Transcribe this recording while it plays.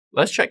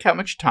let's check how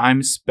much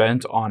time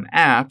spent on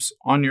apps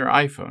on your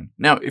iPhone.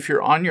 Now, if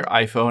you're on your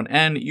iPhone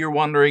and you're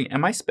wondering,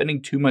 am I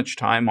spending too much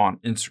time on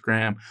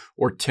Instagram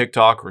or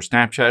TikTok or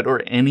Snapchat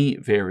or any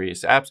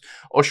various apps?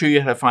 I'll show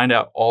you how to find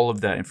out all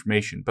of that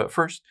information. But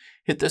first,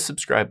 hit the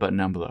subscribe button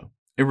down below.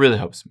 It really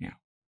helps me out.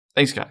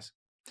 Thanks, guys.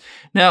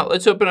 Now,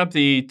 let's open up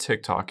the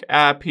TikTok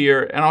app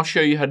here, and I'll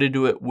show you how to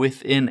do it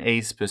within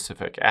a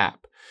specific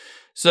app.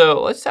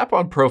 So let's tap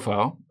on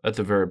Profile at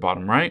the very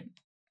bottom right.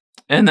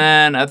 And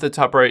then at the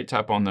top right,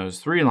 tap on those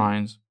three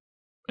lines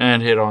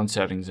and hit on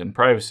Settings and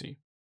Privacy.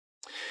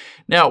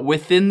 Now,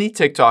 within the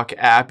TikTok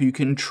app, you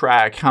can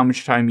track how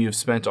much time you've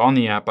spent on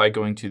the app by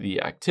going to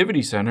the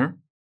Activity Center.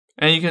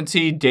 And you can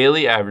see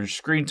daily average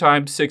screen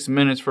time, 6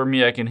 minutes for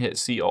me. I can hit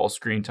See All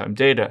Screen Time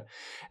Data.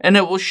 And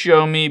it will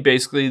show me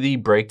basically the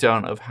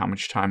breakdown of how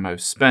much time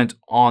I've spent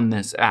on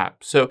this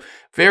app. So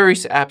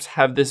various apps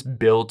have this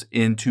built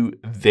into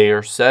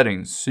their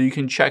settings. So you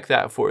can check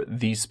that for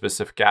the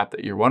specific app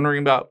that you're wondering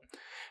about.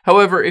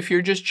 However, if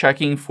you're just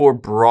checking for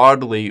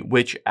broadly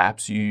which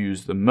apps you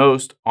use the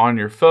most on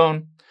your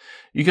phone,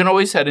 you can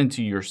always head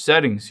into your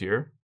settings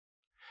here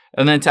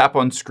and then tap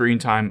on Screen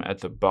Time at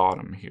the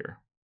bottom here.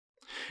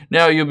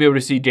 Now you'll be able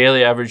to see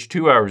daily average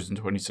 2 hours and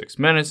 26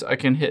 minutes. I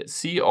can hit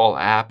See All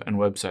App and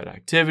Website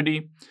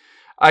Activity.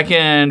 I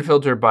can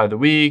filter by the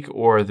week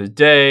or the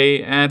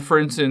day. And for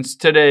instance,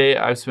 today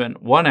I've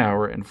spent 1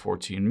 hour and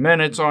 14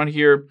 minutes on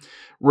here.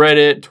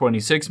 Reddit,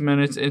 26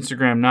 minutes.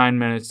 Instagram, 9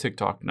 minutes.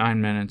 TikTok,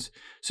 9 minutes.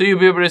 So you'll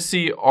be able to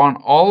see on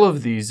all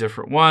of these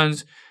different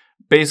ones,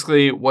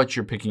 basically what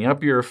you're picking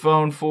up your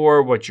phone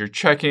for, what you're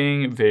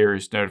checking,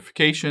 various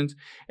notifications,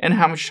 and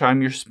how much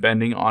time you're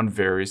spending on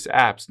various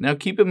apps. Now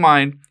keep in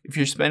mind, if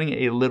you're spending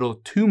a little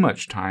too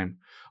much time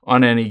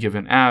on any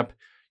given app,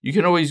 you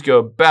can always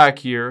go back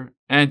here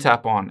and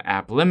tap on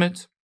App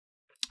Limit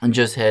and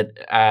just hit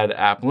Add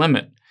App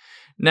Limit.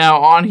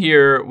 Now on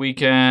here, we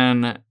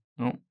can,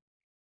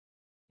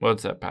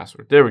 what's that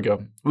password? There we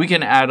go. We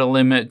can add a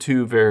limit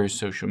to various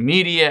social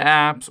media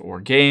apps or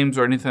games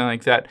or anything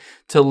like that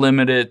to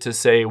limit it to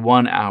say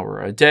 1 hour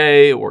a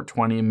day or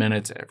 20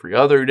 minutes every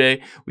other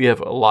day. We have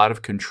a lot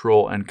of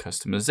control and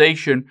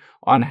customization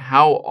on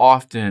how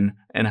often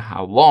and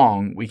how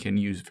long we can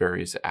use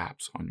various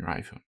apps on your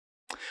iPhone.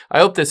 I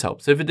hope this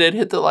helps. If it did,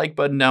 hit the like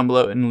button down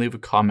below and leave a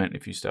comment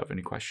if you still have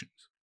any questions.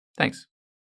 Thanks.